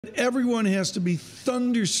Everyone has to be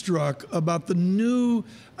thunderstruck about the new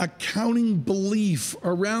accounting belief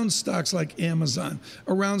around stocks like Amazon,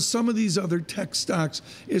 around some of these other tech stocks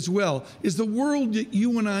as well. Is the world that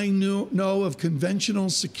you and I know of conventional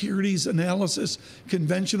securities analysis,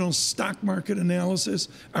 conventional stock market analysis,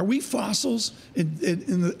 are we fossils? And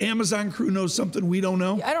the Amazon crew knows something we don't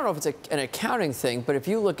know? I don't know if it's an accounting thing, but if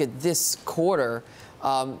you look at this quarter,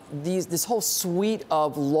 this whole suite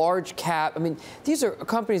of large cap, I mean, these are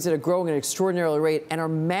companies that are growing at an extraordinary rate and are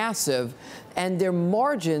massive, and their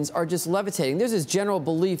margins are just levitating. There's this general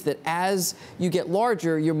belief that as you get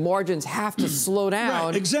larger, your margins have to slow down.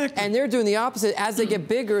 Right, exactly. And they're doing the opposite. As they get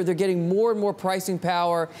bigger, they're getting more and more pricing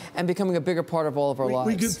power and becoming a bigger part of all of our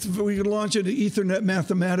lives. We could launch into Ethernet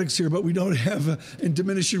mathematics here, but we don't have, and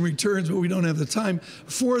diminishing returns, but we don't have the time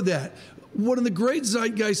for that. One of the great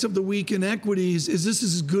zeitgeists of the week in equities is this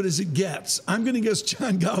is as good as it gets. I'm going to guess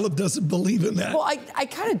John Golub doesn't believe in that. Well, I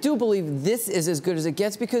kind of do believe this is as good as it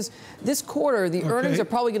gets because this quarter, the earnings are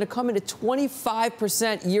probably going to come in at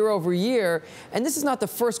 25% year over year. And this is not the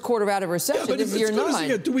first quarter out of a recession. Yeah, but this is year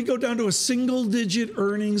 9. Do we go down to a single-digit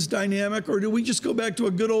earnings dynamic, or do we just go back to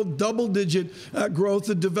a good old double-digit growth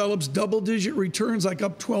that develops double-digit returns like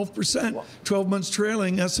up 12%, 12 months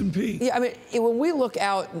trailing S&P? Yeah, I mean, when we look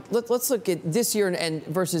out, let's look at this year and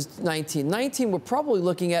versus 19. 19, we're probably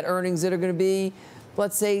looking at earnings that are going to be,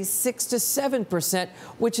 let's say, 6 to 7%,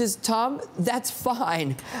 which is, Tom, that's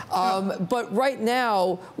fine. But right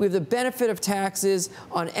now, we have the benefit of taxes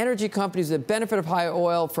on energy companies, the benefit of higher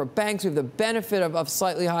oil. For banks, we have the benefit of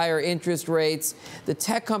slightly higher interest rates. The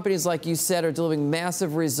tech companies, like you said, are delivering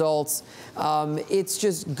massive results. It's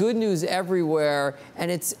just good news everywhere. And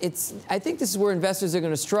I think this is where investors are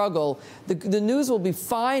going to struggle. The news will be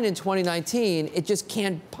fine in 2019. It just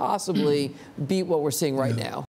can't possibly beat what we're seeing right now.